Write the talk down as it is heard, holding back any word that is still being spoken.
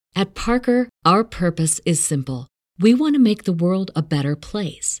At Parker, our purpose is simple. We want to make the world a better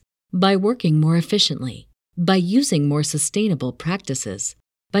place by working more efficiently, by using more sustainable practices,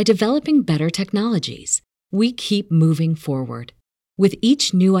 by developing better technologies. We keep moving forward. With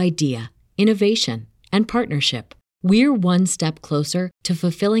each new idea, innovation, and partnership, we're one step closer to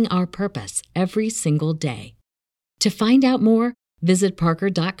fulfilling our purpose every single day. To find out more, visit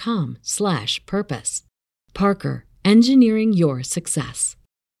parker.com/purpose. Parker, engineering your success.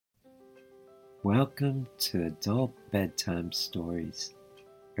 Welcome to Adult Bedtime Stories.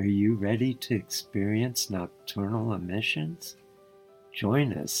 Are you ready to experience nocturnal emissions?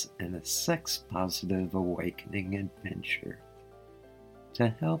 Join us in a sex-positive awakening adventure to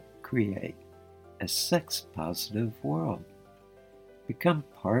help create a sex-positive world. Become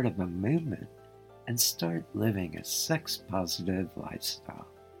part of a movement and start living a sex-positive lifestyle,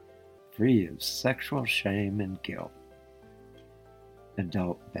 free of sexual shame and guilt.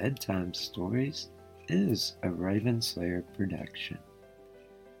 Adult Bedtime Stories is a Ravenslayer production.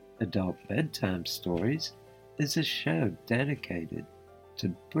 Adult Bedtime Stories is a show dedicated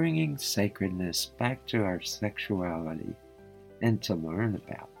to bringing sacredness back to our sexuality and to learn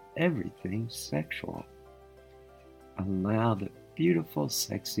about everything sexual. Allow the beautiful,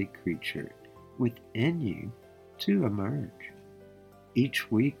 sexy creature within you to emerge. Each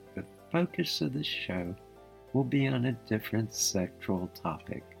week, the focus of the show will be on a different sexual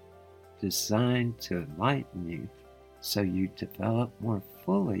topic designed to enlighten you so you develop more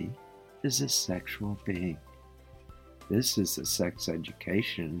fully as a sexual being. This is a sex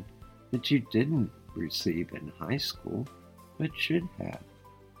education that you didn't receive in high school, but should have.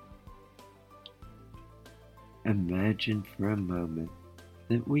 Imagine for a moment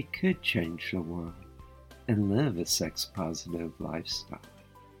that we could change the world and live a sex-positive lifestyle.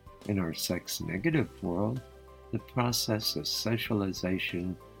 In our sex-negative world, the process of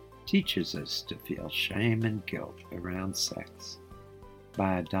socialization teaches us to feel shame and guilt around sex.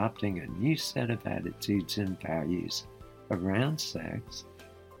 By adopting a new set of attitudes and values around sex,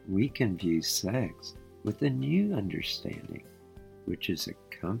 we can view sex with a new understanding, which is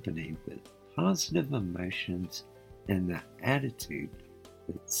accompanied with positive emotions and the attitude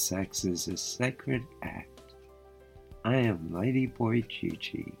that sex is a sacred act. I am Ladyboy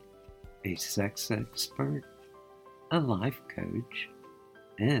Gigi, a sex expert, a life coach,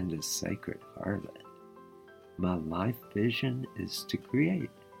 and a sacred harlot. My life vision is to create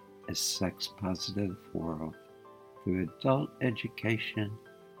a sex-positive world through adult education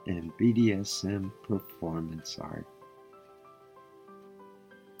and BDSM performance art.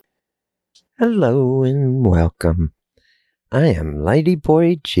 Hello and welcome. I am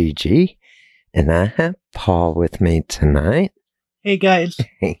Ladyboy Gigi, and I have Paul with me tonight. Hey guys.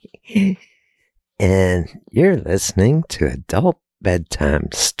 And you're listening to Adult Bedtime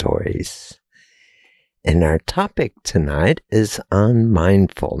Stories. And our topic tonight is on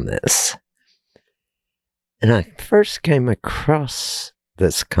mindfulness. And I first came across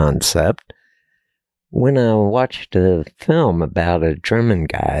this concept when I watched a film about a German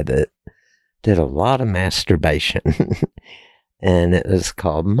guy that did a lot of masturbation. And it was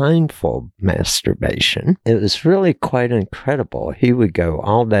called Mindful Masturbation. It was really quite incredible. He would go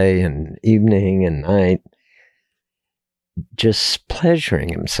all day and evening and night just pleasuring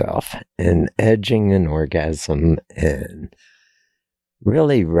himself and edging an orgasm and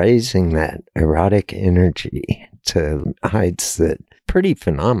really raising that erotic energy to heights that pretty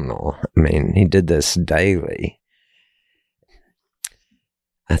phenomenal. I mean, he did this daily.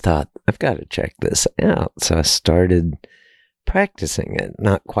 I thought, I've got to check this out. So I started practicing it,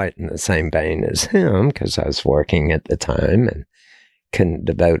 not quite in the same vein as him, because I was working at the time and couldn't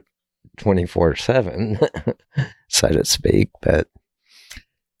devote 24/7, so to speak. But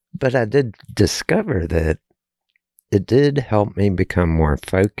I did discover that it did help me become more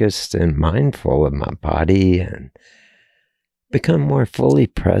focused and mindful of my body and become more fully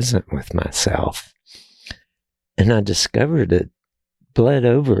present with myself. And I discovered it bled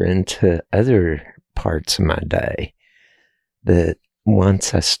over into other parts of my day. That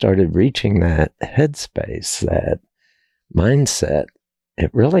once I started reaching that headspace, that mindset,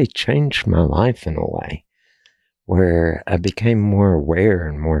 it really changed my life in a way where I became more aware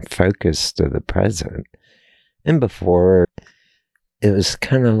and more focused of the present. And before, it was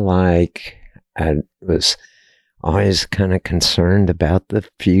kind of like I was always kind of concerned about the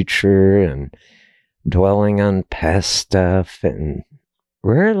future and dwelling on past stuff and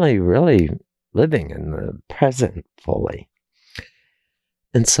rarely really living in the present fully.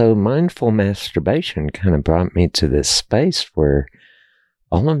 And so mindful masturbation kind of brought me to this space where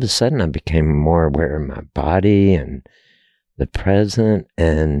all of a sudden I became more aware of my body and the present,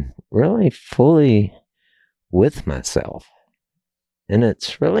 and really fully with myself. And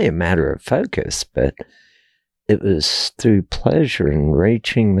it's really a matter of focus, but it was through pleasure in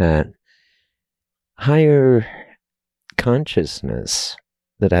reaching that higher consciousness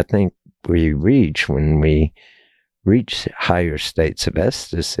that I think we reach when we reach higher states of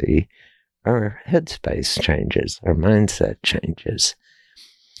ecstasy. Our headspace changes, our mindset changes,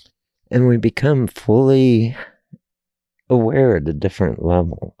 and we become fully aware at a different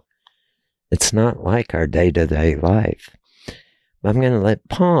level. It's not like our day-to-day life. I'm going to let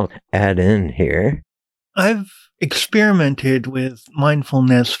Paul add in here. I've experimented with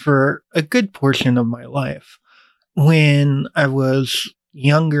mindfulness for a good portion of my life. When I was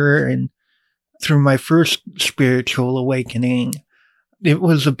younger and through my first spiritual awakening, it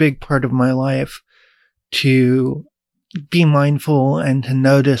was a big part of my life to be mindful and to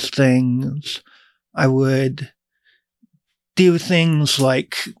notice things. I would do things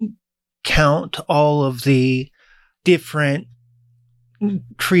like count all of the different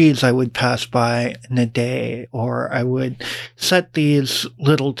trees I would pass by in a day, or I would set these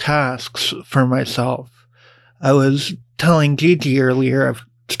little tasks for myself. I was telling Gigi earlier, I've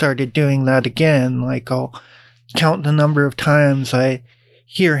started doing that again. Like, I'll count the number of times I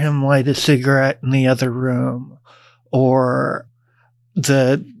hear him light a cigarette in the other room, or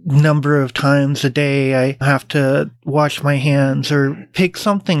the number of times a day I have to wash my hands, or pick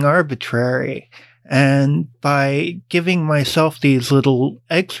something arbitrary. And by giving myself these little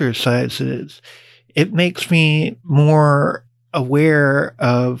exercises, it makes me more aware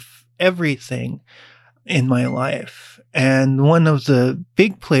of everything in my life. And one of the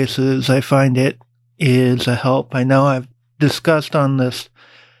big places I find it is a help. I know I've discussed on this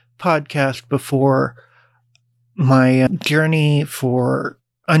podcast before my journey for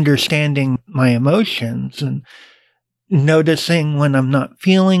understanding my emotions and noticing when I'm not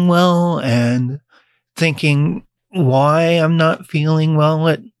feeling well and thinking why I'm not feeling well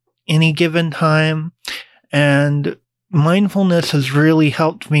at any given time. And mindfulness has really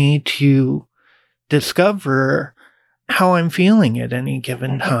helped me to discover how I'm feeling at any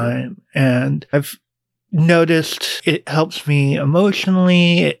given time. And I've noticed it helps me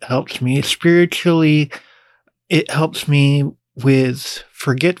emotionally, it helps me spiritually, it helps me with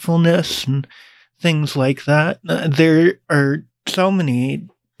forgetfulness and things like that. There are so many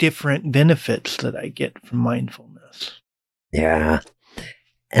different benefits that I get from mindfulness. Yeah.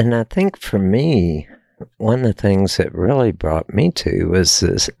 And I think for me, one of the things that really brought me to was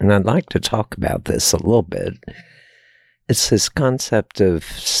this, and I'd like to talk about this a little bit. It's this concept of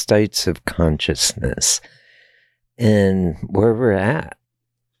states of consciousness and where we're at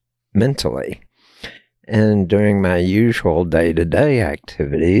mentally. And during my usual day-to-day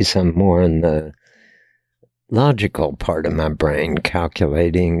activities, I'm more in the logical part of my brain,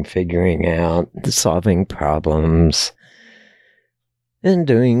 calculating, figuring out, solving problems, and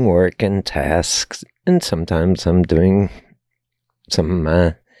doing work and tasks. And sometimes I'm doing some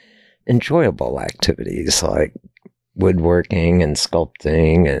enjoyable activities like woodworking and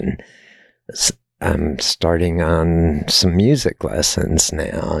sculpting, and I'm starting on some music lessons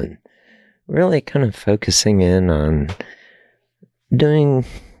now, and really kind of focusing in on doing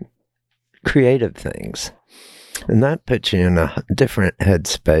creative things. And that puts you in a different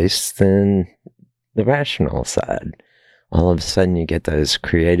headspace than the rational side. All of a sudden you get those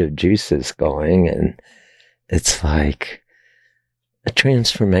creative juices going, and it's like a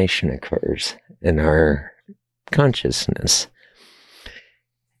transformation occurs in our consciousness.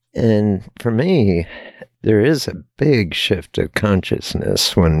 And for me, there is a big shift of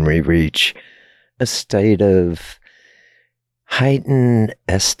consciousness when we reach a state of heightened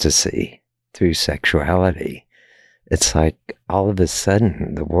ecstasy through sexuality. It's like all of a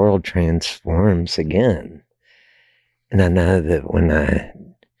sudden the world transforms again. And I know that when I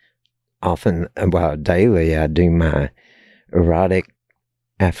daily, I do my erotic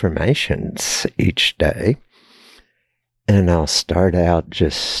affirmations each day. And I'll start out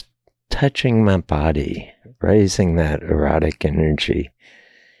just touching my body, raising that erotic energy.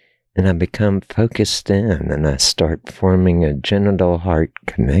 And I become focused in, and I start forming a genital heart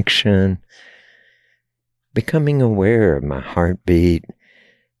connection, becoming aware of my heartbeat,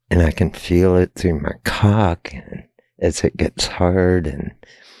 and I can feel it through my cock and as it gets hard, and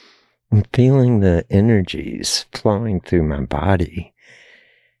I'm feeling the energies flowing through my body.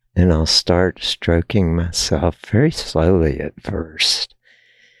 And I'll start stroking myself very slowly at first,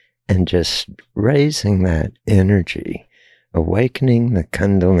 and just raising that energy, awakening the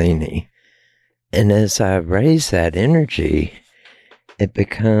Kundalini. And as I raise that energy, it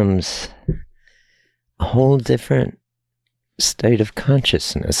becomes a whole different state of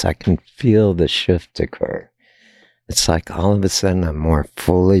consciousness. I can feel the shift occur. It's like all of a sudden I'm more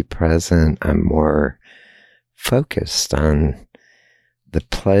fully present. I'm more focused on the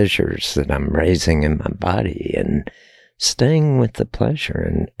pleasures that I'm raising in my body and staying with the pleasure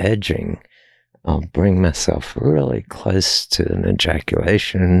and edging. I'll bring myself really close to an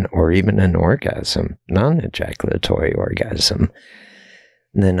ejaculation or even an orgasm, non-ejaculatory orgasm.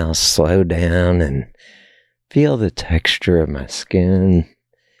 And then I'll slow down and feel the texture of my skin,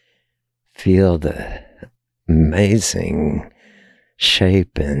 feel the amazing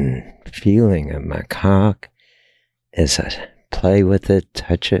shape and feeling of my cock as I play with it,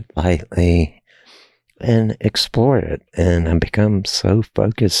 touch it lightly, and explore it. And I become so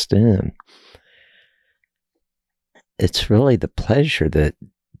focused in. It's really the pleasure that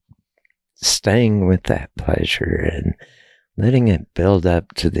staying with that pleasure and letting it build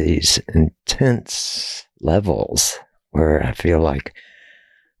up to these intense levels where I feel like,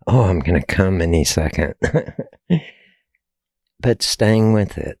 oh, I'm going to come any second. But staying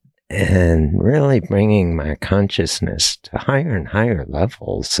with it and really bringing my consciousness to higher and higher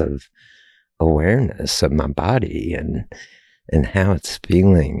levels of awareness of my body and how it's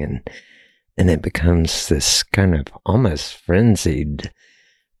feeling. And it becomes this kind of almost frenzied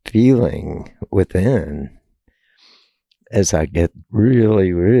feeling within as I get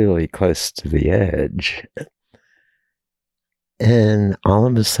really, really close to the edge. And all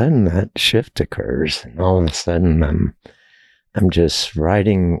of a sudden that shift occurs. And all of a sudden I'm just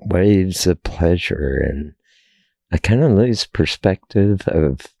riding waves of pleasure, and I kind of lose perspective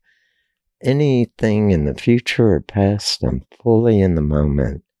of anything in the future or past. I'm fully in the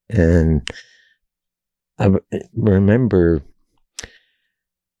moment. And I remember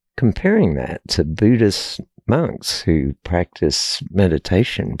comparing that to Buddhist monks who practice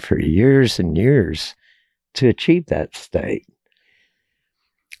meditation for years and years to achieve that state.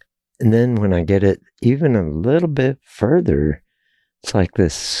 And then when I get it even a little bit further, it's like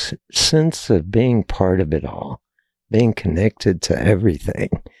this sense of being part of it all, being connected to everything,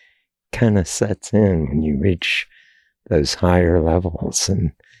 kind of sets in when you reach those higher levels.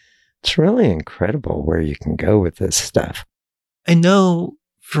 And it's really incredible where you can go with this stuff. I know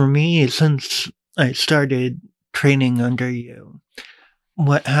for me, since I started training under you,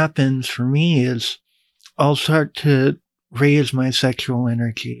 what happens for me is I'll start to raise my sexual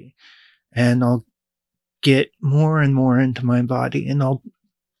energy, and I'll get more and more into my body, and I'll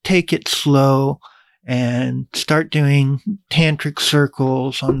take it slow and start doing tantric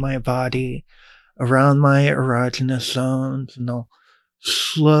circles on my body around my erogenous zones, and I'll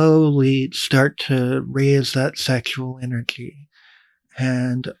slowly start to raise that sexual energy,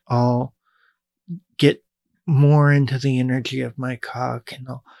 and I'll get more into the energy of my cock, and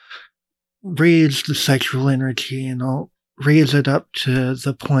I'll raise the sexual energy, and I'll raise it up to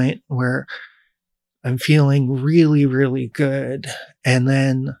the point where I'm feeling really, really good. And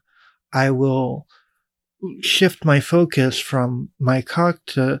then I will shift my focus from my cock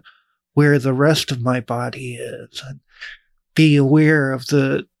to where the rest of my body is, and be aware of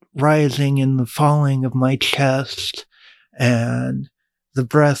the rising and the falling of my chest and the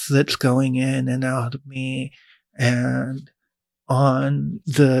breath that's going in and out of me, and on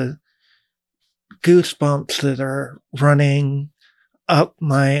the goosebumps that are running up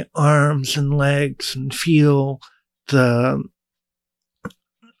my arms and legs, and feel the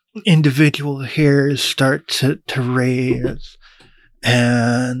individual hairs start to raise,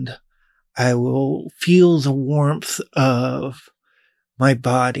 and I will feel the warmth of my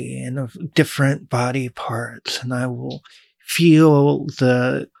body and of different body parts, and I will feel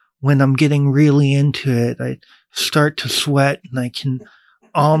when I'm getting really into it, I start to sweat, and I can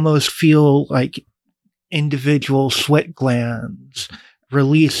almost feel like individual sweat glands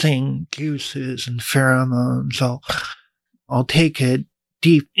releasing juices and pheromones. I'll take a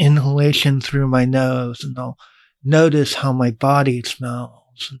deep inhalation through my nose, and I'll notice how my body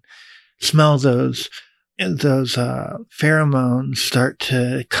smells, and smell those pheromones start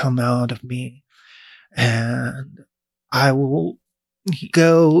to come out of me. And I will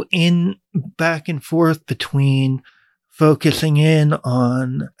go in back and forth between focusing in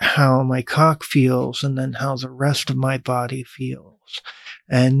on how my cock feels and then how the rest of my body feels,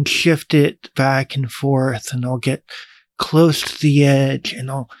 and shift it back and forth, and I'll get close to the edge,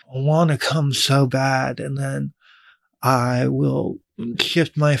 and I'll want to come so bad, and then I will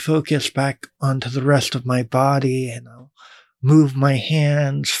shift my focus back onto the rest of my body, and I'll move my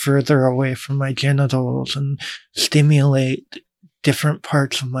hands further away from my genitals and stimulate different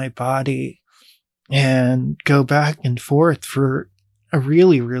parts of my body, and go back and forth for a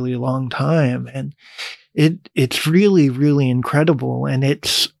really, really long time. And It's really, really incredible. And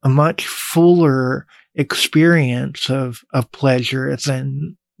it's a much fuller experience of pleasure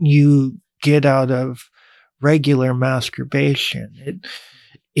than you get out of regular masturbation. It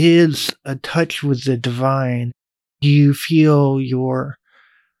is a touch with the divine. You feel your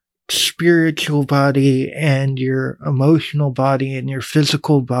spiritual body and your emotional body and your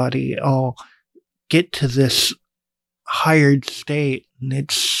physical body all get to this higher state, and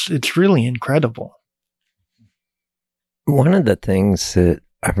it's really incredible. One of the things that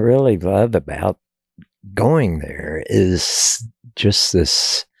I really love about going there is just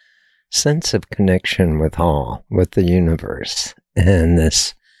this sense of connection with all, with the universe, and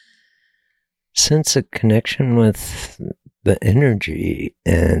this sense of connection with the energy.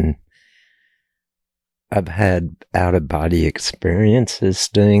 And I've had out-of-body experiences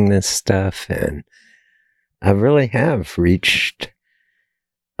doing this stuff, and I really have reached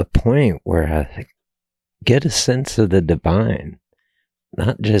a point where I get a sense of the divine,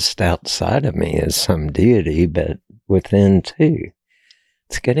 not just outside of me as some deity, but within too.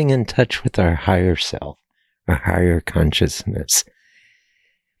 It's getting in touch with our higher self, our higher consciousness,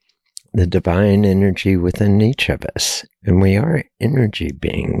 the divine energy within each of us. And we are energy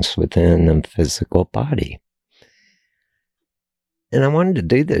beings within a physical body. And I wanted to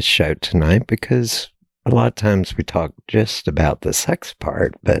do this show tonight because a lot of times we talk just about the sex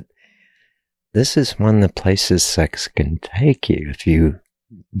part, but this is one of the places sex can take you if you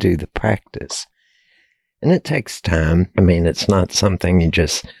do the practice. And it takes time. I mean, it's not something you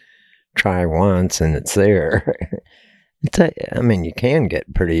just try once and it's there. You can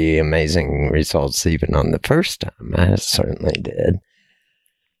get pretty amazing results even on the first time. I certainly did.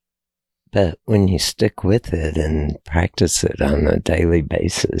 But when you stick with it and practice it on a daily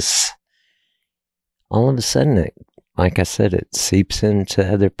basis, all of a sudden, like I said, it seeps into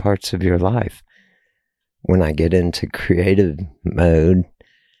other parts of your life. When I get into creative mode,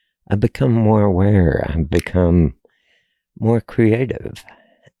 I become more aware. I become more creative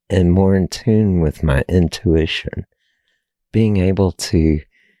and more in tune with my intuition. Being able to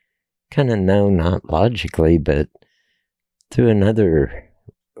kind of know, not logically, but through another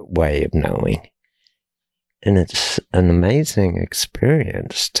way of knowing. And it's an amazing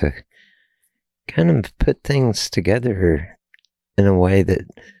experience to kind of put things together in a way that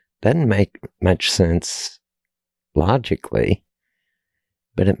doesn't make much sense logically,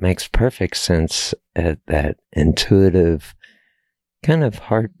 but it makes perfect sense at that intuitive, kind of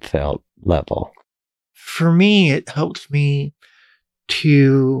heartfelt level. For me, it helps me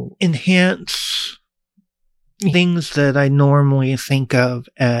to enhance things that I normally think of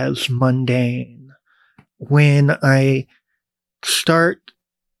as mundane. When I start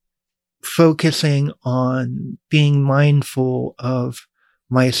focusing on being mindful of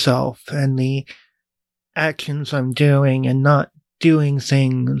myself and the actions I'm doing and not doing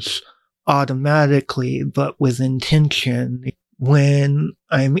things automatically, but with intention. When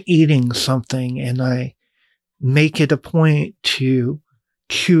I'm eating something and I make it a point to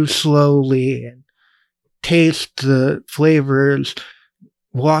chew slowly and taste the flavors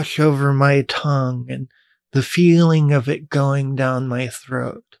wash over my tongue and the feeling of it going down my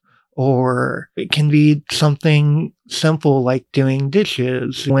throat. Or it can be something simple like doing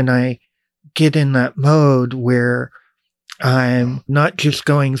dishes. When I get in that mode where I'm not just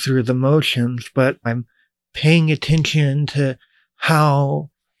going through the motions, but I'm paying attention to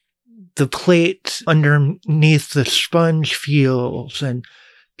how the plate underneath the sponge feels and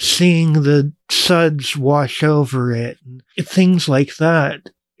seeing the suds wash over it, and things like that,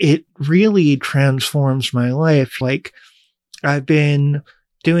 it really transforms my life. Like, I've been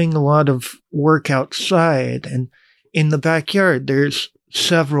doing a lot of work outside, and in the backyard there's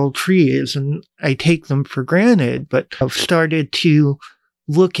several trees, and I take them for granted, but I've started to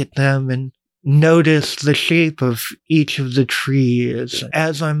look at them and notice the shape of each of the trees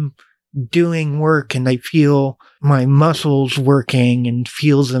as I'm doing work, and I feel my muscles working and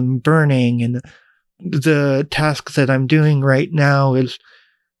feel them burning. And the task that I'm doing right now is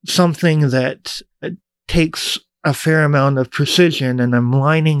something that takes a fair amount of precision, and I'm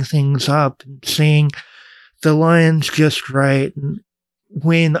lining things up and seeing the lines just right. And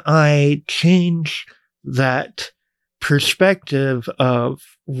when I change that perspective of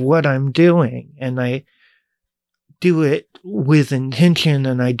what I'm doing, and I do it with intention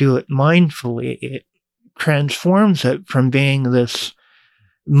and I do it mindfully, it transforms it from being this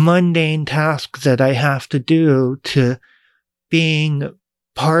mundane task that I have to do to being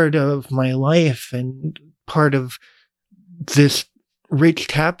part of my life and part of this rich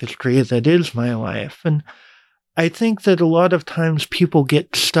tapestry that is my life. And I think that a lot of times people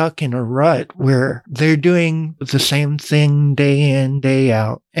get stuck in a rut where they're doing the same thing day in, day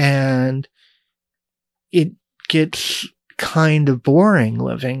out, and it gets kind of boring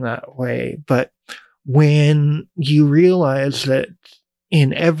living that way. But when you realize that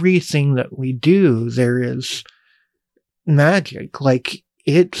in everything that we do, there is magic, like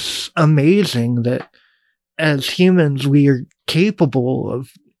it's amazing that as humans, we are capable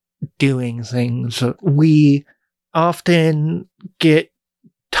of doing things. We often get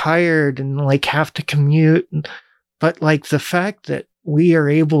tired and like have to commute, but like the fact that we are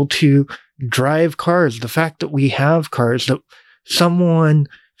able to drive cars, the fact that we have cars, that someone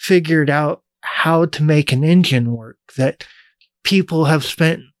figured out how to make an engine work, that people have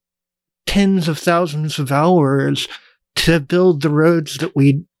spent tens of thousands of hours to build the roads that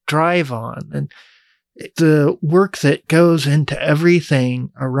we drive on, and the work that goes into everything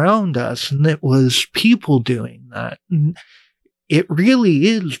around us, and it was people doing that. And it really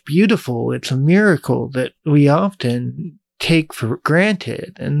is beautiful. It's a miracle that we often take for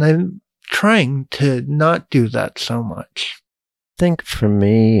granted, and I'm trying to not do that so much. I think for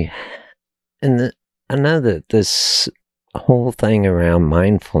me, I know that this whole thing around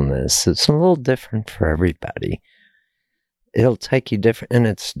mindfulness is a little different for everybody. It'll take you different, and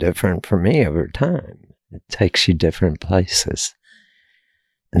it's different for me over time. It takes you different places.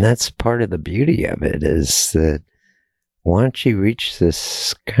 And that's part of the beauty of it, is that once you reach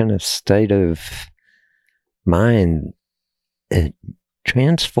this kind of state of mind, it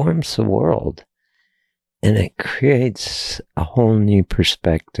transforms the world, and it creates a whole new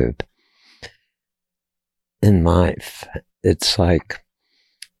perspective in life. It's like,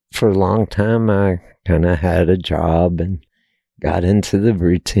 for a long time, I kind of had a job and got into the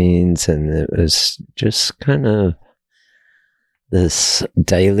routines, and it was just kind of this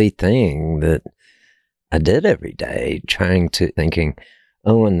daily thing that I did every day, thinking,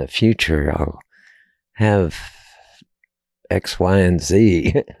 oh, in the future, I'll have X, Y, and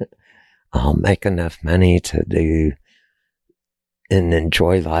Z. I'll make enough money to do and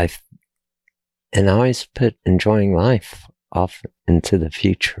enjoy life. And I always put enjoying life off into the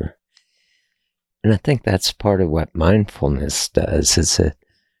future. And I think that's part of what mindfulness does, is it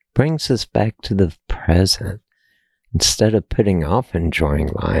brings us back to the present. Instead of putting off enjoying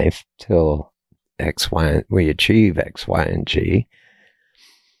life till we achieve X, Y, and G,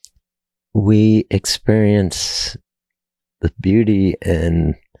 we experience the beauty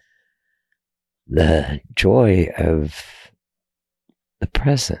and the joy of the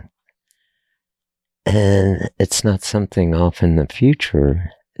present. And it's not something off in the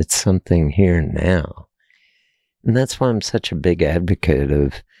future. It's something here and now. And that's why I'm such a big advocate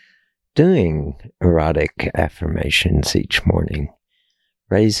of doing erotic affirmations each morning,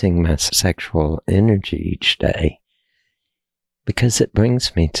 raising my sexual energy each day, because it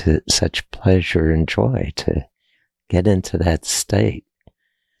brings me to such pleasure and joy to get into that state.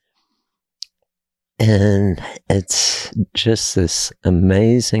 And it's just this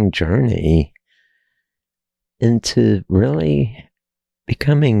amazing journey into really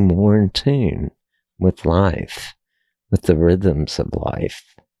becoming more in tune with life, with the rhythms of life.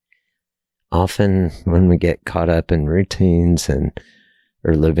 Often when we get caught up in routines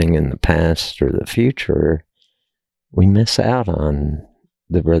or living in the past or the future, we miss out on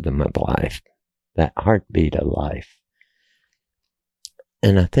the rhythm of life, that heartbeat of life.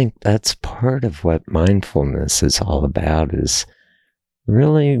 And I think that's part of what mindfulness is all about, is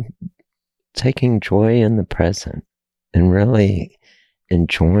really taking joy in the present and really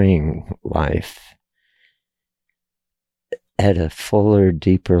enjoying life at a fuller,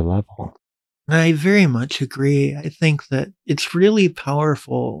 deeper level. I very much agree. I think that it's really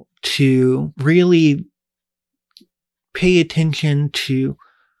powerful to really pay attention to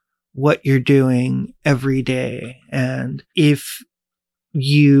what you're doing every day. And if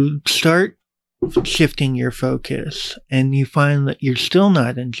you start shifting your focus and you find that you're still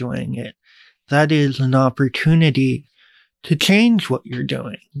not enjoying it, that is an opportunity to change what you're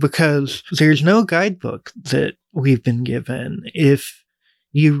doing, because there's no guidebook that we've been given. If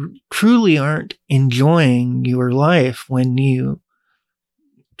you truly aren't enjoying your life when you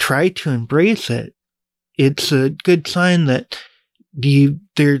try to embrace it, it's a good sign that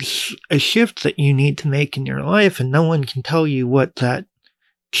there's a shift that you need to make in your life, and no one can tell you what that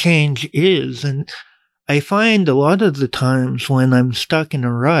change is. And I find a lot of the times when I'm stuck in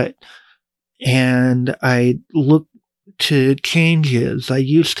a rut and I look to changes, I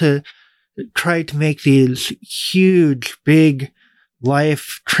used to try to make these huge, big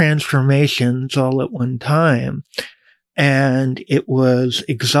life transformations all at one time. And it was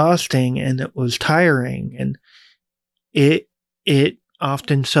exhausting and it was tiring. And it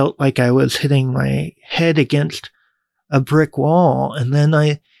often felt like I was hitting my head against a brick wall. And then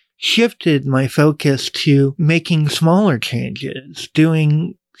I shifted my focus to making smaller changes,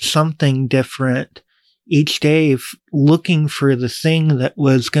 doing something different each day, looking for the thing that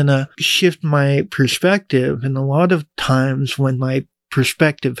was going to shift my perspective. And a lot of times when my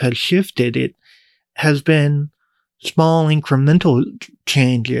perspective has shifted, it has been small incremental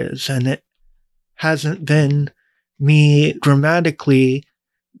changes, and it hasn't been me dramatically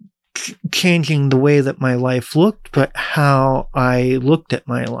changing the way that my life looked, but how I looked at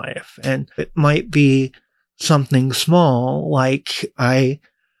my life. And it might be something small, like I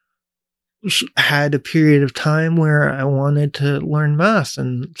had a period of time where I wanted to learn math,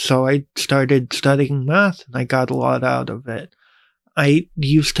 and so I started studying math, and I got a lot out of it. I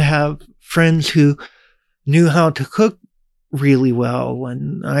used to have friends who knew how to cook really well,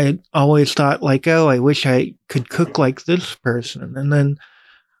 and I always thought, like, oh, I wish I could cook like this person. And then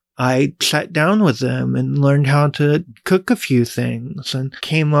I sat down with them and learned how to cook a few things and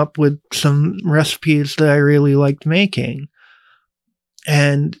came up with some recipes that I really liked making.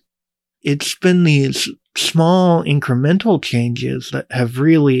 And it's been these small incremental changes that have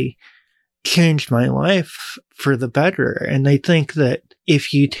really changed my life for the better. And I think that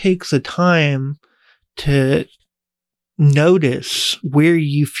if you take the time to notice where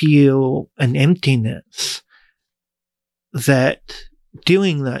you feel an emptiness, that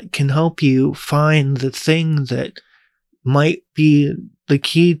doing that can help you find the thing that might be the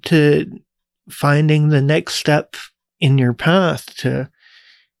key to finding the next step in your path to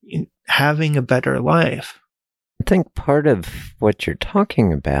having a better life. I think part of what you're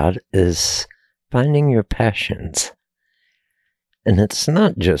talking about is finding your passions. And it's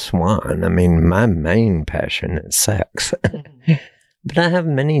not just one. I mean, my main passion is sex. But I have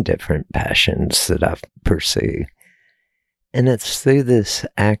many different passions that I pursue. And it's through this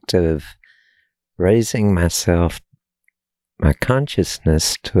act of raising myself, my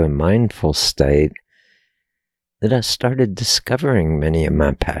consciousness to a mindful state, that I started discovering many of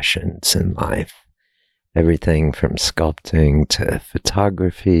my passions in life. Everything from sculpting to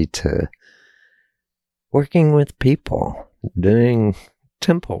photography to working with people, doing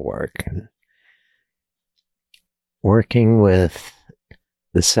temple work, working with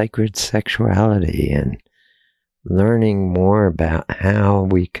the sacred sexuality, and learning more about how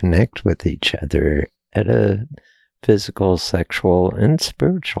we connect with each other at a physical, sexual, and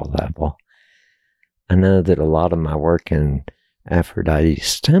spiritual level. I know that a lot of my work in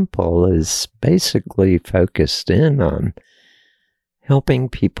Aphrodite's temple is basically focused in on helping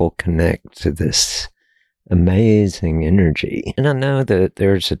people connect to this amazing energy. And I know that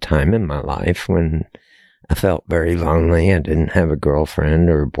there's a time in my life when I felt very lonely. I didn't have a girlfriend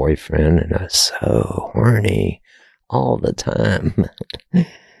or a boyfriend, and I was so horny all the time.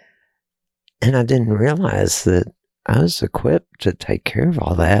 And I didn't realize that I was equipped to take care of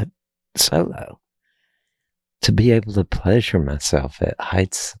all that solo, to be able to pleasure myself at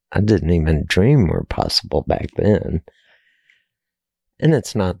heights I didn't even dream were possible back then. And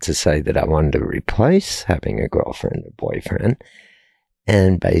it's not to say that I wanted to replace having a girlfriend or boyfriend.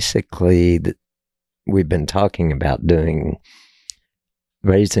 And basically, we've been talking about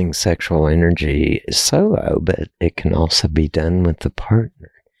raising sexual energy solo, but it can also be done with a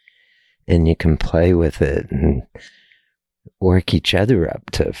partner. And you can play with it and work each other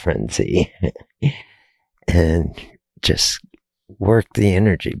up to a frenzy and just work the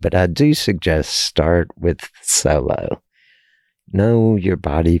energy. But I do suggest start with solo. Know your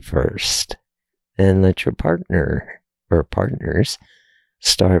body first, and let your partner or partners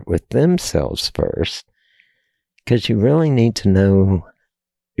start with themselves first, because you really need to know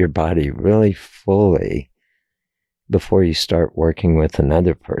your body really fully before you start working with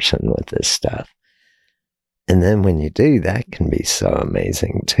another person with this stuff. And then when you do, that can be so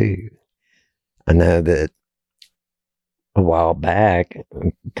amazing too. I know that a while back,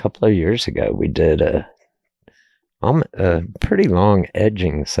 a couple of years ago, we did a pretty long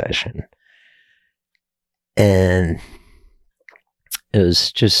edging session. And it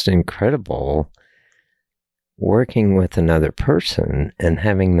was just incredible working with another person and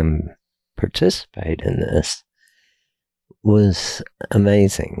having them participate in this was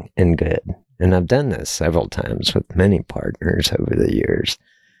amazing and good. And I've done this several times with many partners over the years.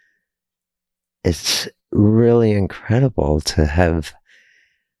 It's really incredible to have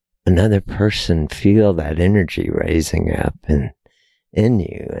another person feel that energy raising up in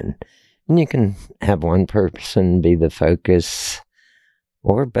you. And you can have one person be the focus,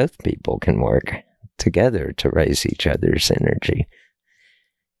 or both people can work together to raise each other's energy.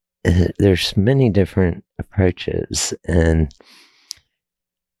 there's many different approaches. And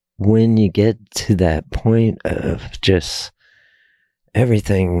when you get to that point of just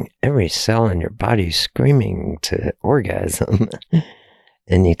everything, every cell in your body screaming to orgasm,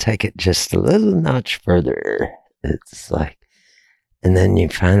 and you take it just a little notch further, it's like, and then you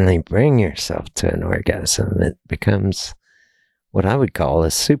finally bring yourself to an orgasm, it becomes what I would call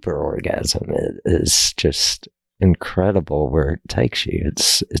a super orgasm. It is just incredible where it takes you.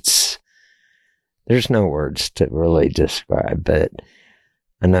 It's there's no words to really describe, but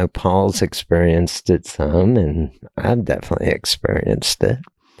I know Paul's experienced it some, and I've definitely experienced it.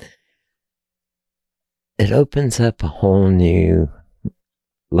 It opens up a whole new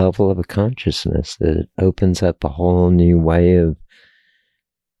level of consciousness. It opens up a whole new way of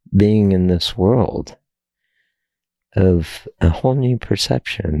being in this world, of a whole new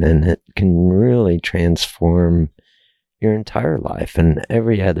perception, and it can really transform your entire life and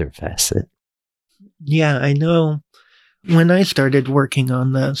every other facet. Yeah, I know. When I started working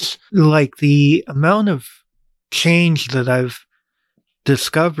on this, like the amount of change that I've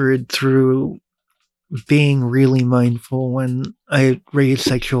discovered through being really mindful when I raise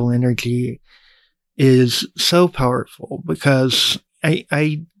sexual energy is so powerful, because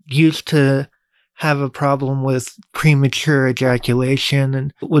I used to have a problem with premature ejaculation,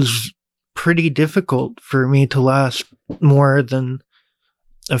 and it was pretty difficult for me to last more than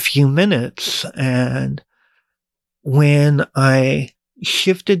a few minutes. And when I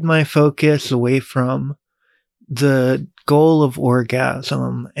shifted my focus away from the goal of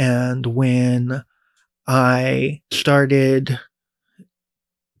orgasm, and when I started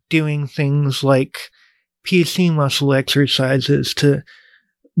doing things like PC muscle exercises to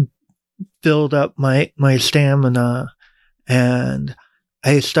build up my stamina, and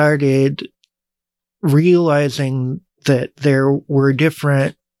I started realizing that there were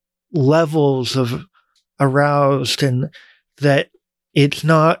different levels of aroused, and that it's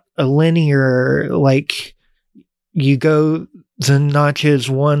not a linear, like you go the notches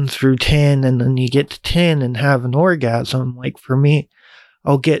 1 through 10 and then you get to 10 and have an orgasm. Like for me,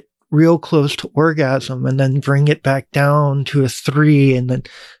 I'll get real close to orgasm and then bring it back down to a 3 and then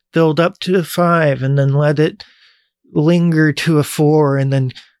build up to a 5 and then let it linger to a 4 and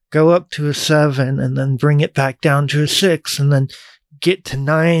then go up to a 7 and then bring it back down to a 6 and then get to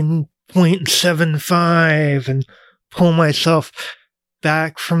 9.75 and pull myself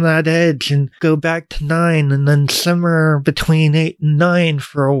back from that edge and go back to 9 and then simmer between 8 and 9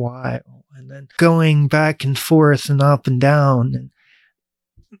 for a while and then going back and forth and up and down, and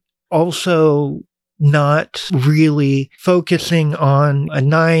also not really focusing on a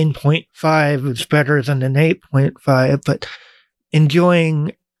 9.5 is better than an 8.5, but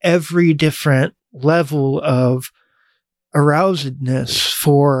enjoying every different level of arousedness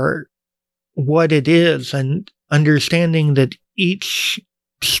for what it is, and understanding that each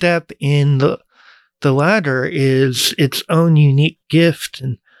step in the ladder is its own unique gift.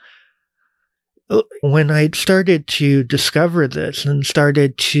 And when I started to discover this and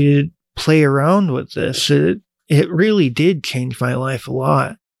started to play around with this, it really did change my life a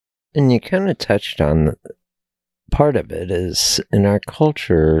lot. And you kind of touched on part of it is in our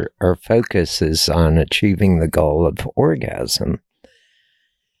culture, our focus is on achieving the goal of orgasm.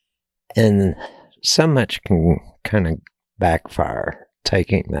 And so much can kind of backfire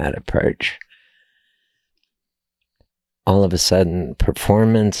taking that approach. All of a sudden,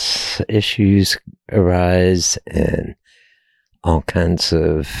 performance issues arise and all kinds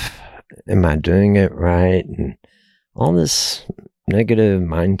of, am I doing it right? And all this negative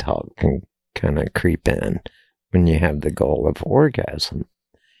mind talk can kind of creep in when you have the goal of orgasm.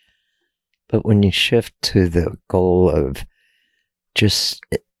 But when you shift to the goal of just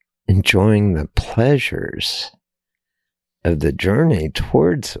enjoying the pleasures of the journey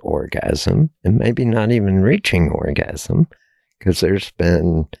towards orgasm, and maybe not even reaching orgasm, because there's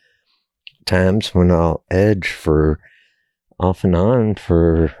been times when I'll edge for off and on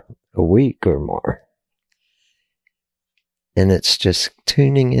for a week or more. And it's just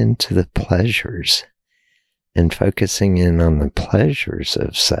tuning into the pleasures and focusing in on the pleasures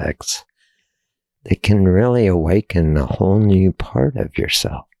of sex that can really awaken a whole new part of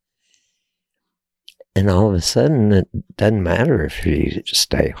yourself. And all of a sudden, it doesn't matter if you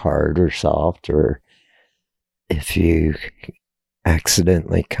stay hard or soft, or if you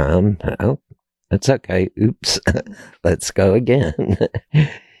accidentally come. Oh, that's okay. Oops. Let's go again.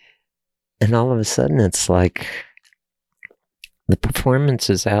 And all of a sudden, it's like the performance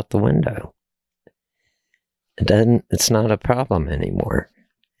is out the window. It's not a problem anymore.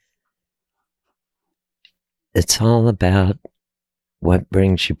 It's all about what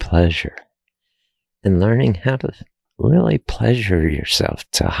brings you pleasure and learning how to really pleasure yourself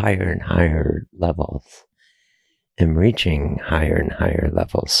to higher and higher levels and reaching higher and higher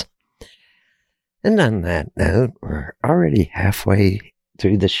levels. And on that note, we're already halfway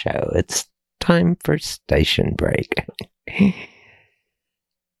through the show. It's time for station break.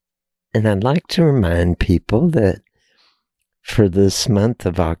 And I'd like to remind people that for this month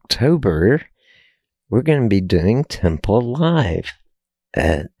of October, we're going to be doing Temple Live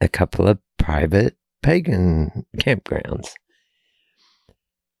at a couple of private pagan campgrounds.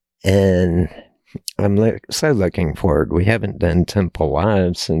 And I'm so looking forward. We haven't done Temple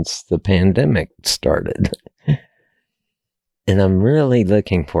Live since the pandemic started. And I'm really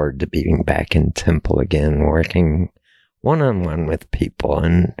looking forward to being back in Temple again, working one-on-one with people.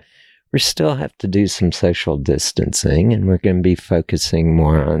 And we still have to do some social distancing, and we're going to be focusing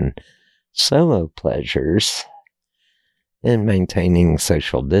more on solo pleasures and maintaining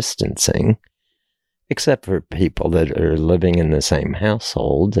social distancing, except for people that are living in the same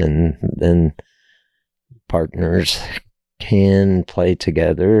household, and then partners can play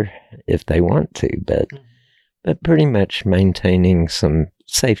together if they want to, but pretty much maintaining some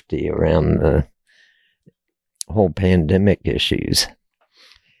safety around the whole pandemic issues.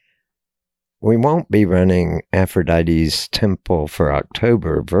 We won't be running Aphrodite's Temple for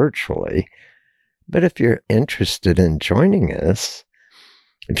October virtually, but if you're interested in joining us,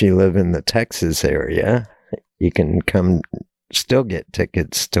 if you live in the Texas area, you can come still get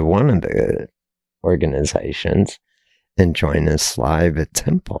tickets to one of the organizations and join us live at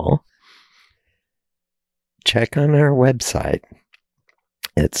Temple. Check on our website.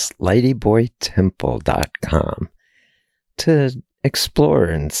 It's ladyboytemple.com to explore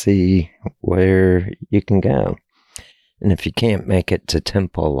and see where you can go. And if you can't make it to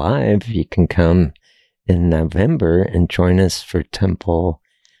Temple Live, you can come in November and join us for Temple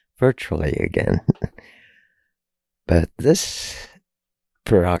virtually again. But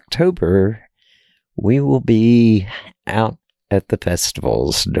for October, we will be out at the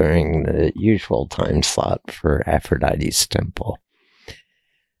festivals during the usual time slot for Aphrodite's Temple.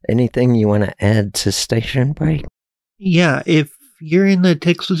 Anything you want to add to Station Break? Yeah, if you're in the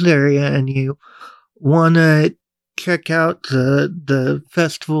Texas area and you want to check out the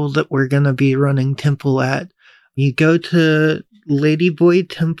festival that we're going to be running Temple at, you go to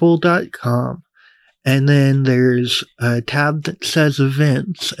ladyboytemple.com, and then there's a tab that says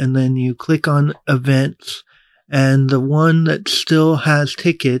events, and then you click on events, and the one that still has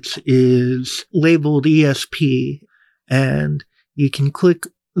tickets is labeled ESP, and you can click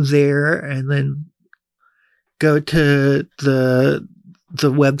there and then go to the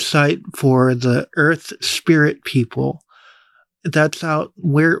website for the Earth Spirit People. That's out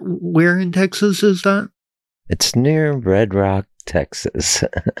where in Texas is that? It's near Red Rock, Texas.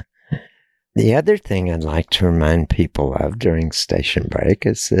 The other thing I'd like to remind people of during Station Break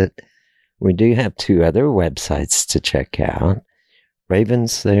is that we do have two other websites to check out,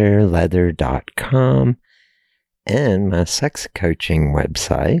 ravenslayerleather.com and my sex coaching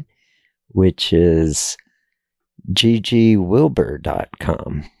website, which is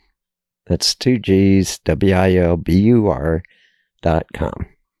ggwilbur.com. That's 2 G's, WILBUR.com.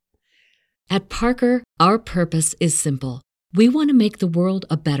 At Parker, our purpose is simple. We want to make the world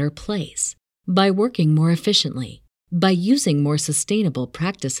a better place by working more efficiently, by using more sustainable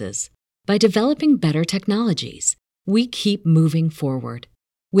practices, by developing better technologies. We keep moving forward.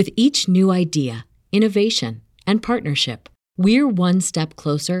 With each new idea, innovation, and partnership, we're one step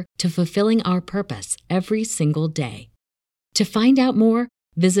closer to fulfilling our purpose every single day. To find out more,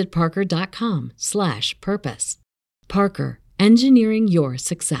 visit parker.com/purpose. Parker, engineering your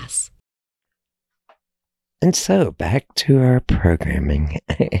success. And so, back to our programming.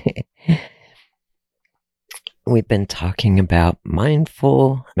 We've been talking about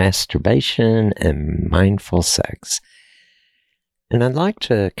mindful masturbation and mindful sex. And I'd like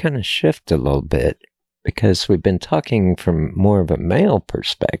to kind of shift a little bit, because we've been talking from more of a male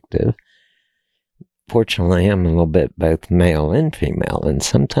perspective. Fortunately, I'm a little bit both male and female, and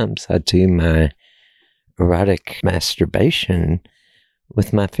sometimes I do my erotic masturbation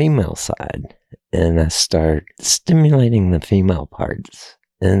with my female side, and I start stimulating the female parts,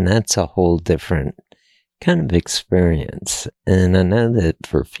 and that's a whole different kind of experience. And I know that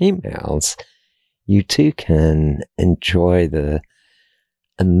for females, you too can enjoy the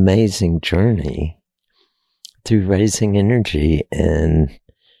amazing journey through raising energy and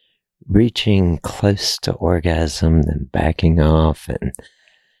reaching close to orgasm, then backing off, and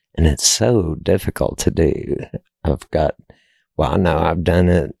it's so difficult to do. I know I've done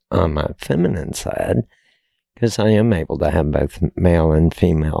it on my feminine side, because I am able to have both male and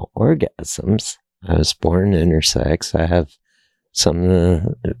female orgasms. I was born intersex. I have some of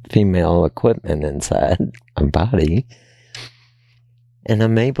the female equipment inside my body, and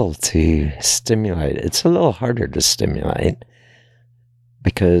I'm able to stimulate. It's a little harder to stimulate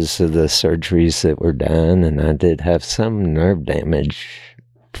because of the surgeries that were done, and I did have some nerve damage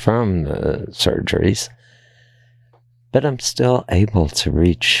from the surgeries, but I'm still able to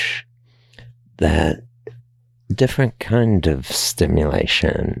reach that different kind of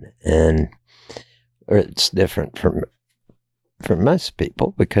stimulation, or it's different for most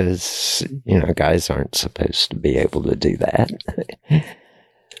people because, guys aren't supposed to be able to do that.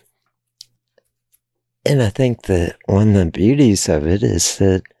 And I think that one of the beauties of it is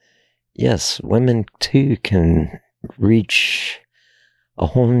that, yes, women too can reach a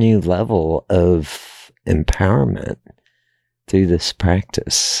whole new level of empowerment through this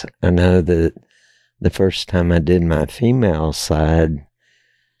practice. I know that the first time I did my female side,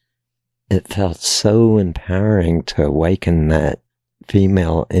 it felt so empowering to awaken that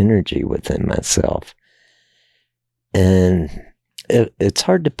female energy within myself. And it's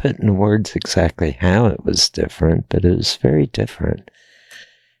hard to put into words exactly how it was different, but it was very different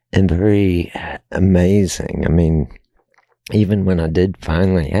and very amazing. I mean, even when I did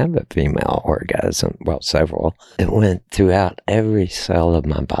finally have a female orgasm, well, several, it went throughout every cell of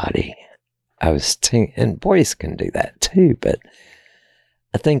my body. I was and boys can do that too, but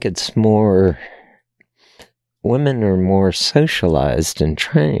I think it's more, women are more socialized and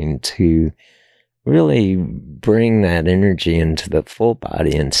trained to really bring that energy into the full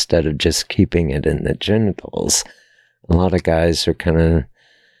body instead of just keeping it in the genitals. A lot of guys are kind of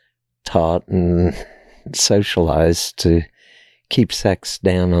taught and socialized to keep sex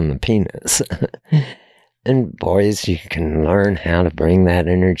down on the penis. And boys, you can learn how to bring that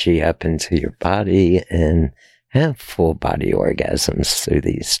energy up into your body and have full body orgasms through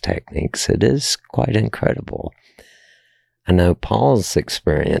these techniques. It is quite incredible. I know Paul's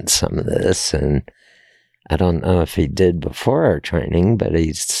experienced some of this, and I don't know if he did before our training, but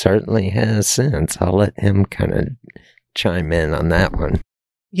he certainly has since. I'll let him kind of chime in on that one.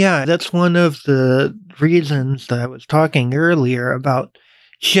 Yeah, that's one of the reasons that I was talking earlier about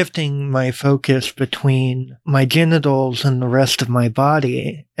shifting my focus between my genitals and the rest of my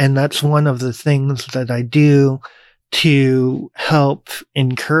body. And that's one of the things that I do to help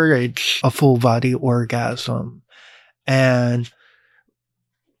encourage a full body orgasm. And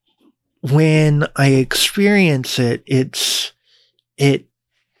when I experience it, it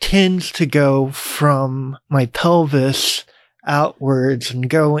tends to go from my pelvis outwards and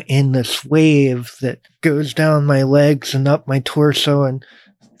go in this wave that goes down my legs and up my torso and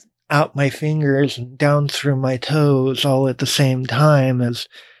out my fingers and down through my toes all at the same time, as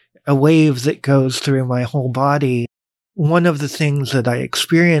a wave that goes through my whole body. One of the things that I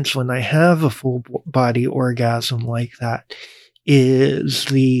experience when I have a full body orgasm like that is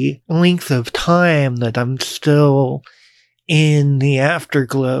the length of time that I'm still in the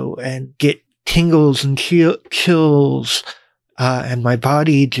afterglow and get tingles and chills, and my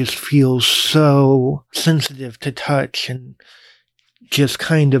body just feels so sensitive to touch and just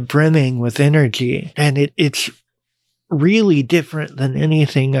kind of brimming with energy. And it's really different than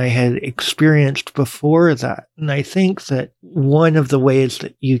anything I had experienced before that. And I think that one of the ways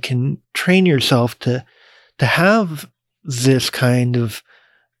that you can train yourself to have this kind of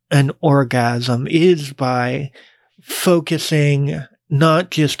an orgasm is by focusing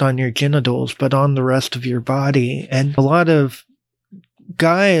not just on your genitals, but on the rest of your body. And a lot of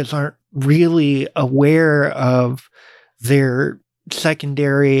guys aren't really aware of their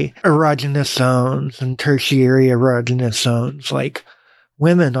secondary erogenous zones and tertiary erogenous zones like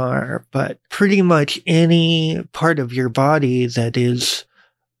women are, but pretty much any part of your body that is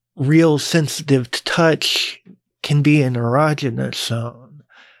real sensitive to touch can be an erogenous zone.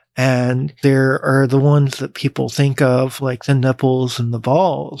 And there are the ones that people think of, like the nipples and the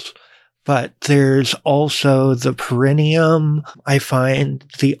balls, but there's also the perineum. I find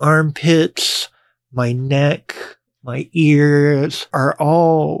the armpits, my neck, my ears are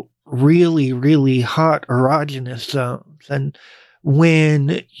all really, really hot erogenous zones. And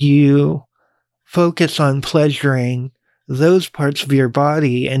when you focus on pleasuring those parts of your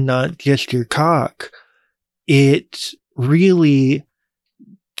body and not just your cock, it really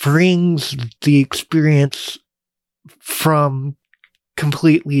brings the experience from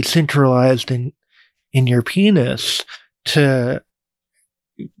completely centralized in your penis to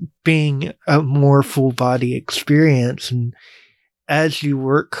being a more full body experience. And as you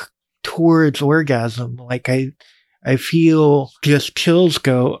work towards orgasm, like I feel just chills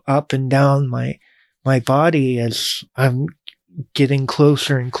go up and down my my body as I'm getting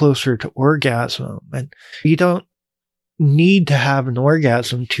closer and closer to orgasm. And you don't need to have an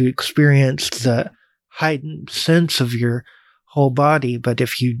orgasm to experience the heightened sense of your whole body. But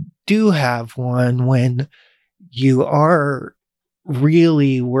if you do have one, when you are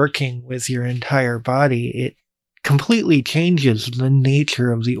really working with your entire body, it completely changes the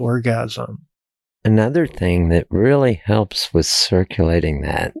nature of the orgasm. Another thing that really helps with circulating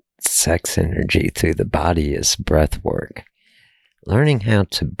that sex energy through the body is breath work. Learning how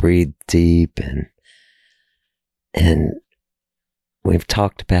to breathe deep, and we've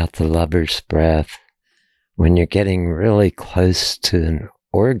talked about the lover's breath. When you're getting really close to an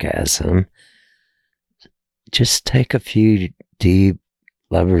orgasm, just take a few deep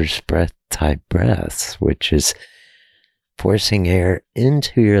lover's breath type breaths, which is forcing air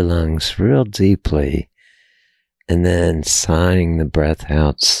into your lungs real deeply and then sighing the breath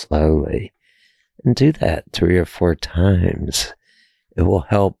out slowly. And do that 3 or 4 times. It will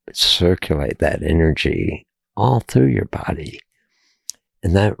help circulate that energy all through your body.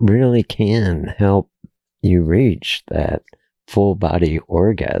 And that really can help you reach that full body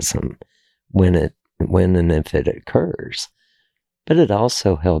orgasm when and if it occurs. But it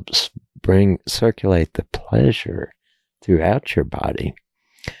also helps circulate the pleasure throughout your body.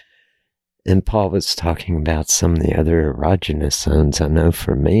 And Paul was talking about some of the other erogenous zones. I know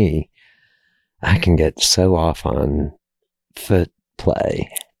for me, I can get so off on foot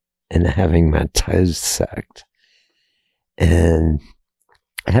play and having my toes sucked and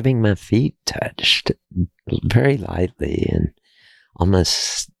having my feet touched very lightly and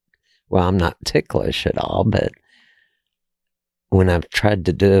almost, well, I'm not ticklish at all, but when I've tried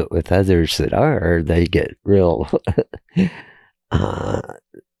to do it with others that are, they get real,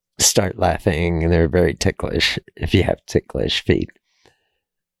 start laughing, and they're very ticklish if you have ticklish feet.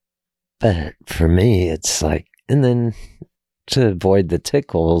 But for me, it's like, and then to avoid the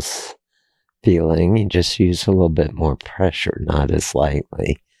tickles feeling, you just use a little bit more pressure, not as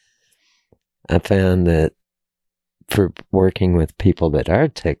lightly. I found that for working with people that are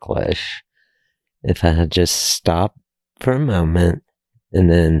ticklish, if I just stop for a moment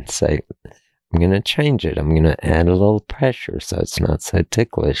and then say, I'm going to change it. I'm going to add a little pressure so it's not so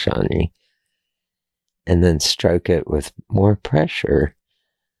ticklish on you. And then stroke it with more pressure,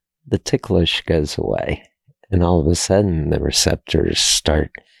 the ticklish goes away. And all of a sudden, the receptors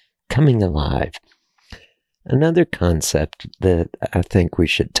start coming alive. Another concept that I think we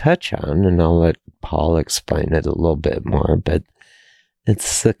should touch on, and I'll let Paul explain it a little bit more, but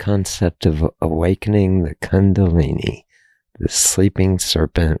it's the concept of awakening the Kundalini, the sleeping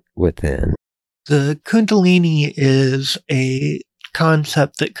serpent within. The Kundalini is a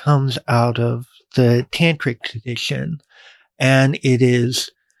concept that comes out of the Tantric tradition, and it is,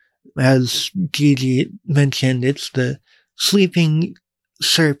 as Gigi mentioned, it's the sleeping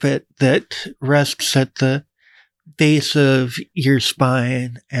serpent that rests at the base of your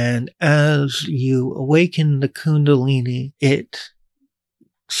spine, and as you awaken the Kundalini, it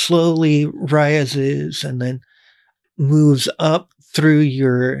slowly rises and then moves up through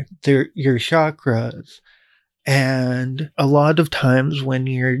your chakras. And a lot of times when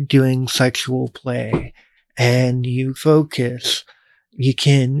you're doing sexual play and you focus, you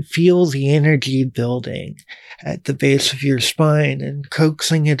can feel the energy building at the base of your spine and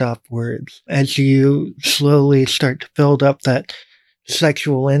coaxing it upwards as you slowly start to build up that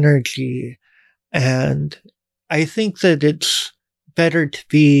sexual energy. And I think that it's better to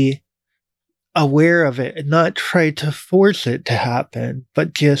be aware of it and not try to force it to happen,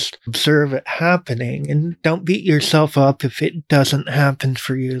 but just observe it happening. And don't beat yourself up if it doesn't happen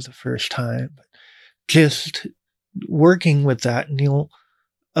for you the first time. Just working with that, and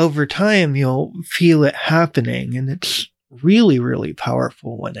over time, you'll feel it happening, and it's really, really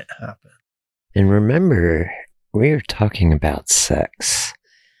powerful when it happens. And remember, we are talking about sex.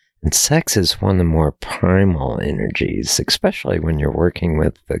 And sex is one of the more primal energies, especially when you're working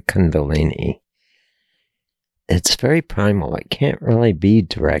with the Kundalini. It's very primal. It can't really be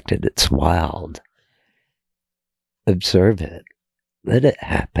directed. It's wild. Observe it. Let it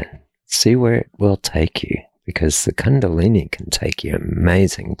happen. See where it will take you, because the Kundalini can take you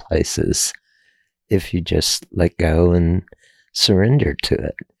amazing places if you just let go and surrender to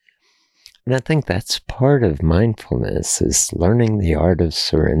it. And I think that's part of mindfulness, is learning the art of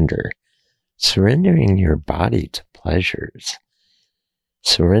surrender. Surrendering your body to pleasures.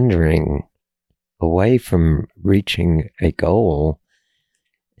 Surrendering away from reaching a goal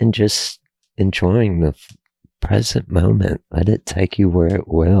and just enjoying the present moment. Let it take you where it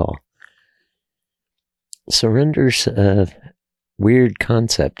will. Surrender's weird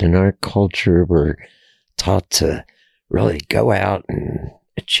concept. In our culture, we're taught to really go out and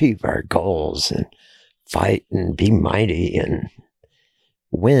achieve our goals and fight and be mighty and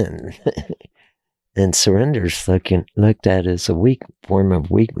win. And surrender's looked at as a weak form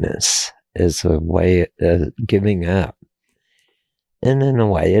of weakness, as a way of giving up. And in a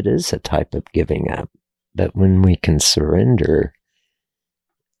way, it is a type of giving up. But when we can surrender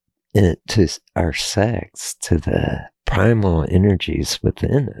to our sex, to the primal energies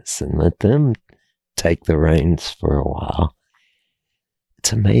within us, and let them take the reins for a while,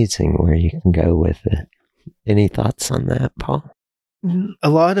 it's amazing where you can go with it. Any thoughts on that, Paul? A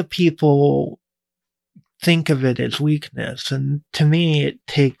lot of people think of it as weakness, and to me, it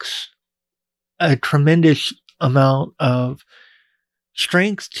takes a tremendous amount of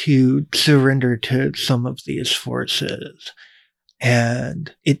strength to surrender to some of these forces.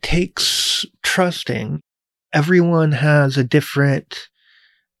 And it takes trusting. Everyone has a different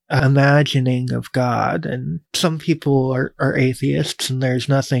imagining of God, and some people are atheists, and there's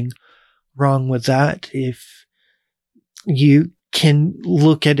nothing wrong with that. If you can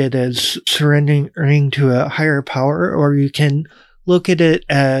look at it as surrendering to a higher power, or you can look at it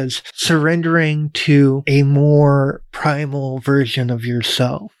as surrendering to a more primal version of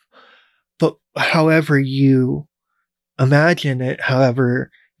yourself. But however you imagine it,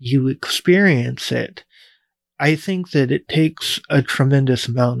 however you experience it, I think that it takes a tremendous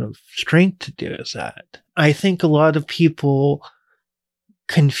amount of strength to do that. I think a lot of people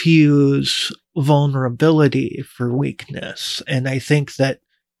confuse vulnerability for weakness. And I think that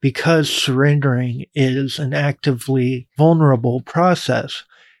because surrendering is an actively vulnerable process,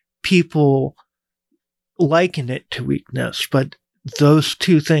 people liken it to weakness, but those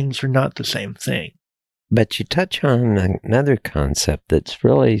two things are not the same thing. But you touch on another concept that's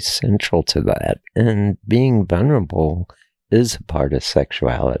really central to that, and being vulnerable is a part of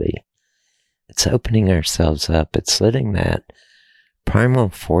sexuality. It's opening ourselves up. It's letting that primal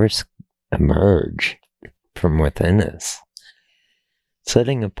force emerge from within us. It's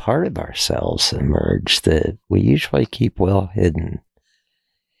letting a part of ourselves emerge that we usually keep well hidden.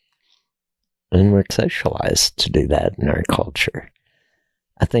 And we're socialized to do that in our culture.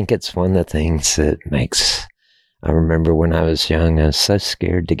 I think it's one of the things that makes... I remember when I was young, I was so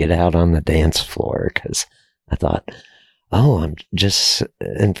scared to get out on the dance floor because I thought,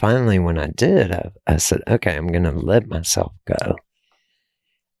 and finally when I did, I said, okay, I'm going to let myself go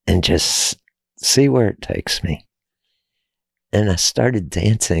and just see where it takes me. And I started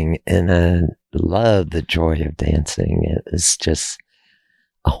dancing, and I love the joy of dancing. It was just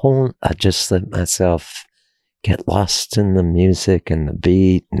I just let myself get lost in the music and the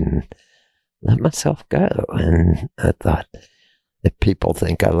beat and let myself go. And I thought, if people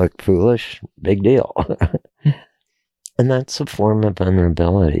think I look foolish, big deal. And that's a form of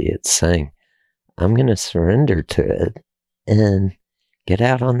vulnerability. It's saying, I'm going to surrender to it and get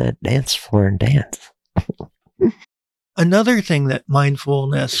out on that dance floor and dance. Another thing that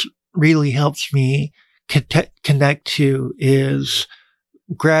mindfulness really helps me connect to is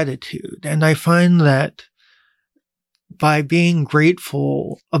gratitude. And I find that by being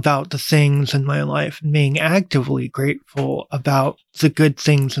grateful about the things in my life and being actively grateful about the good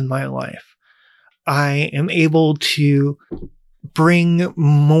things in my life, I am able to bring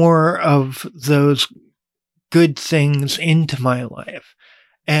more of those good things into my life.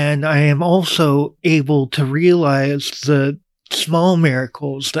 And I am also able to realize the small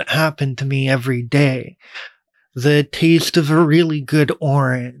miracles that happen to me every day. The taste of a really good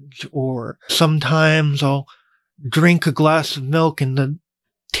orange, or sometimes I'll drink a glass of milk and the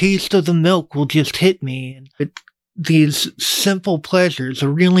taste of the milk will just hit me. And these simple pleasures, a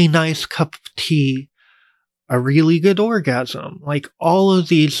really nice cup of tea, a really good orgasm, like all of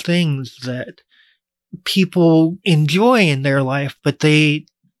these things that people enjoy in their life, but they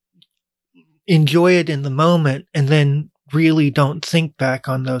enjoy it in the moment and then really don't think back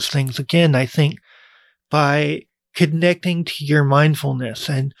on those things again. I think by connecting to your mindfulness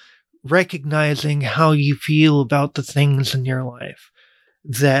and recognizing how you feel about the things in your life,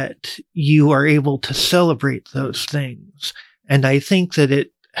 that you are able to celebrate those things. And I think that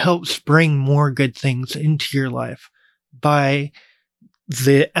it helps bring more good things into your life by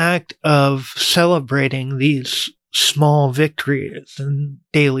the act of celebrating these small victories in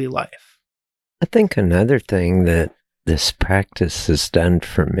daily life. I think another thing that this practice has done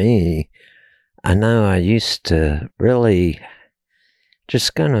for me, I know I used to really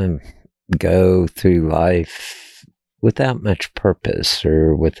just kind of go through life without much purpose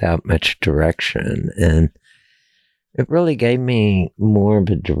or without much direction. And it really gave me more of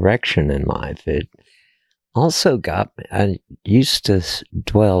a direction in life. It also got me. I used to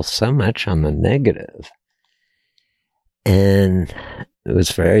dwell so much on the negative, and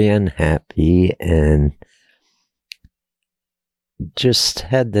was very unhappy and just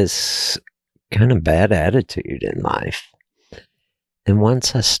had this kind of bad attitude in life. And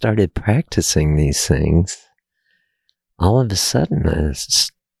once I started practicing these things, all of a sudden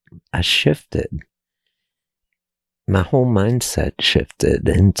I shifted. My whole mindset shifted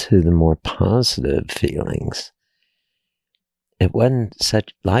into the more positive feelings. It wasn't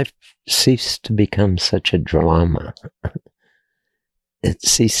such, life ceased to become such a drama. It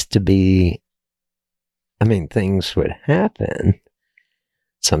ceased to be, things would happen.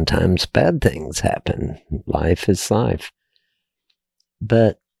 Sometimes bad things happen. Life is life.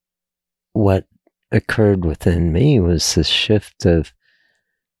 But what occurred within me was this shift of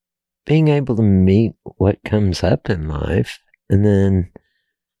being able to meet what comes up in life and then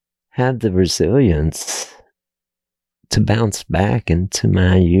have the resilience to bounce back into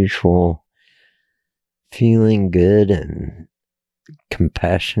my usual feeling good and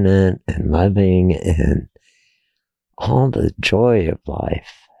compassionate and loving and all the joy of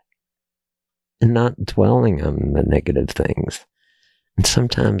life and not dwelling on the negative things. And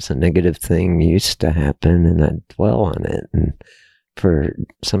sometimes a negative thing used to happen and I'd dwell on it, and for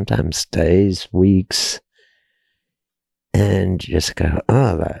sometimes days, weeks, and just go,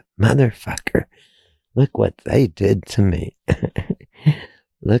 oh, that motherfucker, look what they did to me.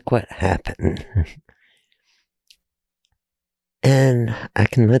 Look what happened. And I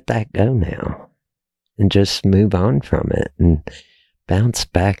can let that go now and just move on from it and bounce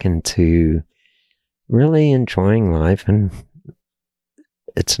back into really enjoying life. And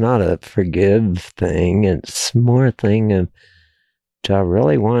it's not a forgive thing. It's more a thing of, do I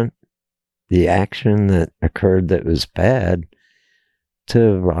really want the action that occurred that was bad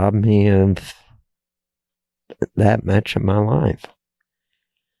to rob me of that much of my life?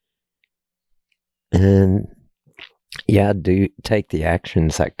 And yeah, I'd do take the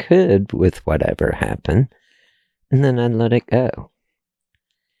actions I could with whatever happened, and then I'd let it go.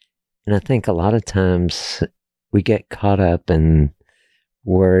 And I think a lot of times we get caught up in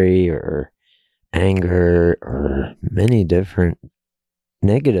worry or anger or many different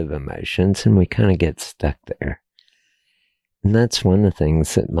negative emotions, and we kind of get stuck there. And that's one of the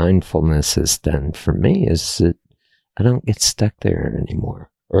things that mindfulness has done for me, is that I don't get stuck there anymore,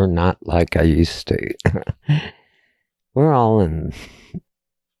 or not like I used to. We're all in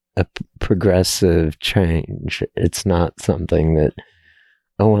a progressive change. It's not something that,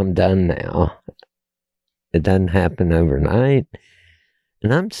 oh, I'm done now. It doesn't happen overnight.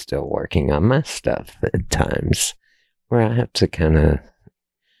 And I'm still working on my stuff at times where I have to kind of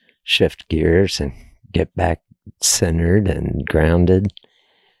shift gears and get back centered and grounded.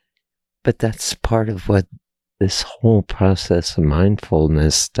 But that's part of what this whole process of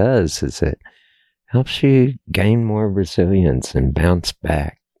mindfulness does, is it helps you gain more resilience and bounce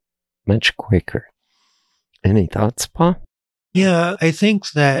back much quicker. Any thoughts, Paul? Yeah, I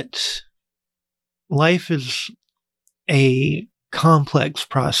think that life is a complex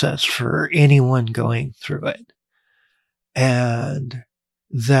process for anyone going through it. And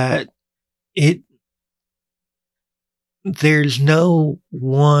that there's no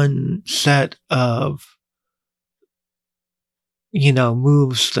one set of,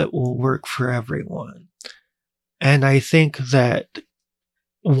 moves that will work for everyone. And I think that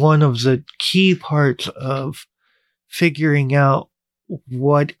one of the key parts of figuring out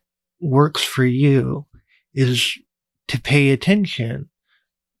what works for you is to pay attention,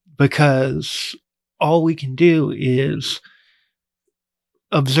 because all we can do is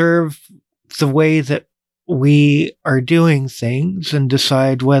observe the way that we are doing things and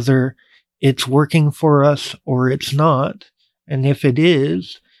decide whether it's working for us or it's not. And if it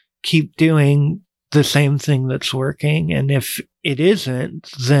is, keep doing the same thing that's working. And if it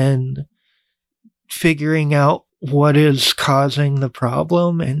isn't, then figuring out what is causing the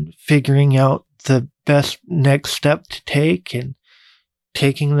problem and figuring out the best next step to take and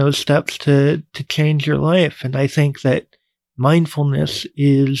taking those steps to change your life. And I think that mindfulness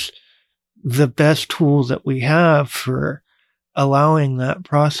is the best tool that we have for allowing that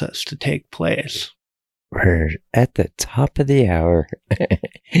process to take place. We're at the top of the hour.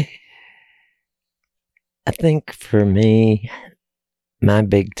 I think for me, my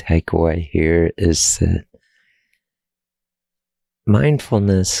big takeaway here is that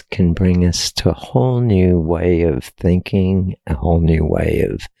mindfulness can bring us to a whole new way of thinking, a whole new way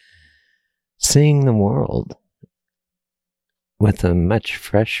of seeing the world with a much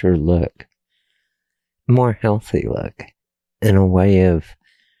fresher look, more healthy look, and a way of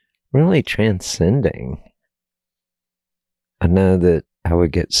really transcending I know that I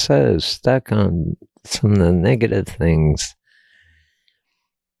would get so stuck on some of the negative things.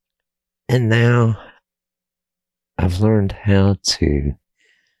 And now I've learned how to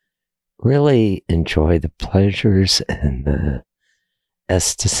really enjoy the pleasures and the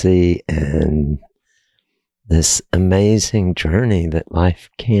ecstasy and this amazing journey that life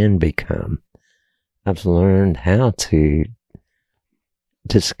can become. I've learned how to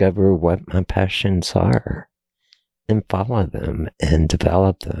discover what my passions are and follow them and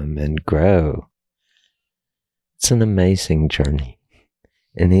develop them and grow. It's an amazing journey.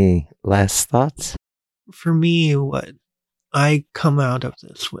 Any last thoughts? For me, what I come out of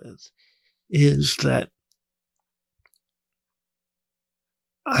this with is that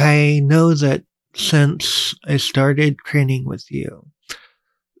I know that since I started training with you,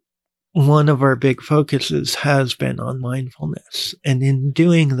 one of our big focuses has been on mindfulness. And in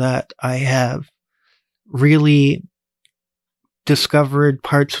doing that, I have really discovered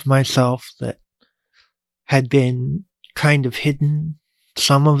parts of myself that had been kind of hidden,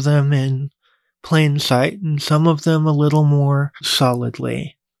 some of them in plain sight and some of them a little more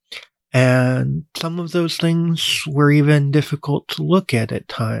solidly. And some of those things were even difficult to look at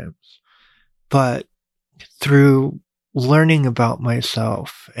times. But through learning about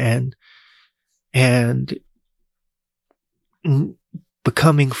myself and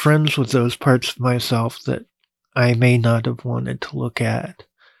becoming friends with those parts of myself that I may not have wanted to look at,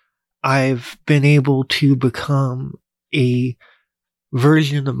 I've been able to become a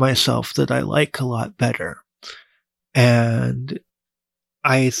version of myself that I like a lot better. And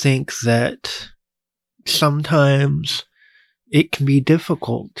I think that sometimes it can be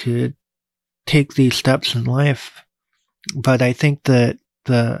difficult to take these steps in life, but I think that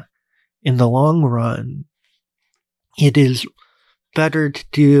in the long run, it is better to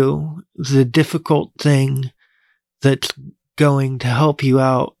do the difficult thing that's going to help you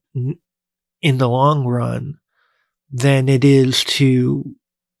out in the long run than it is to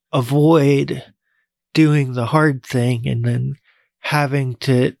avoid doing the hard thing and then having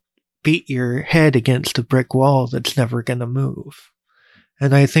to beat your head against a brick wall that's never going to move.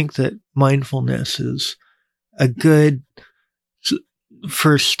 And I think that mindfulness is a good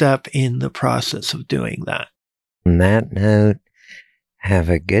first step in the process of doing that. On that note, have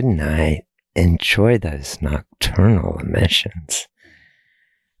a good night. Enjoy those nocturnal emissions.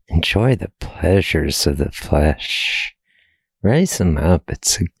 Enjoy the pleasures of the flesh. Raise them up.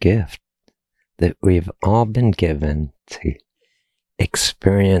 It's a gift that we've all been given to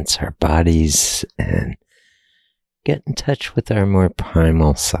experience our bodies and get in touch with our more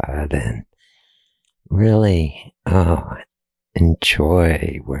primal side and really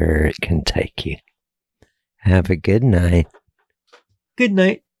enjoy where it can take you. Have a good night. Good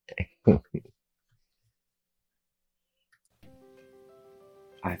night.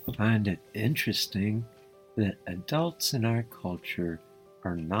 I find it interesting that adults in our culture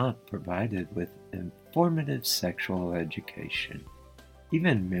are not provided with informative sexual education.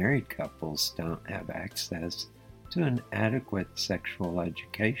 Even married couples don't have access to an adequate sexual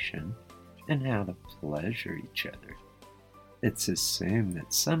education and how to pleasure each other. It's assumed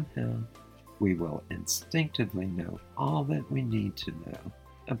that somehow we will instinctively know all that we need to know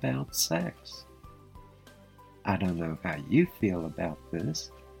about sex. I don't know how you feel about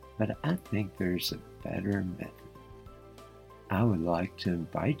this, but I think there's a better method. I would like to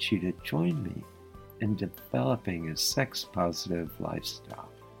invite you to join me in developing a sex-positive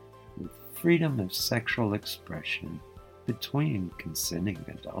lifestyle with freedom of sexual expression between consenting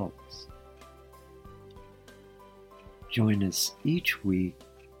adults. Join us each week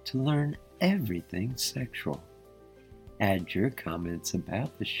to learn everything sexual. Add your comments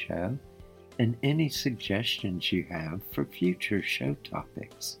about the show and any suggestions you have for future show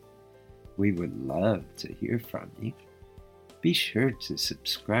topics. We would love to hear from you. Be sure to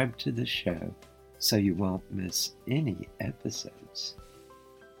subscribe to the show so you won't miss any episodes.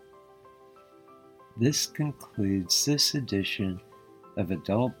 This concludes this edition of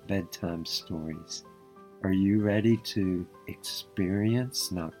Adult Bedtime Stories. Are you ready to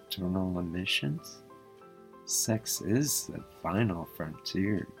experience nocturnal emissions? Sex is the final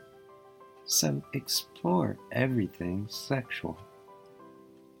frontier, so explore everything sexual.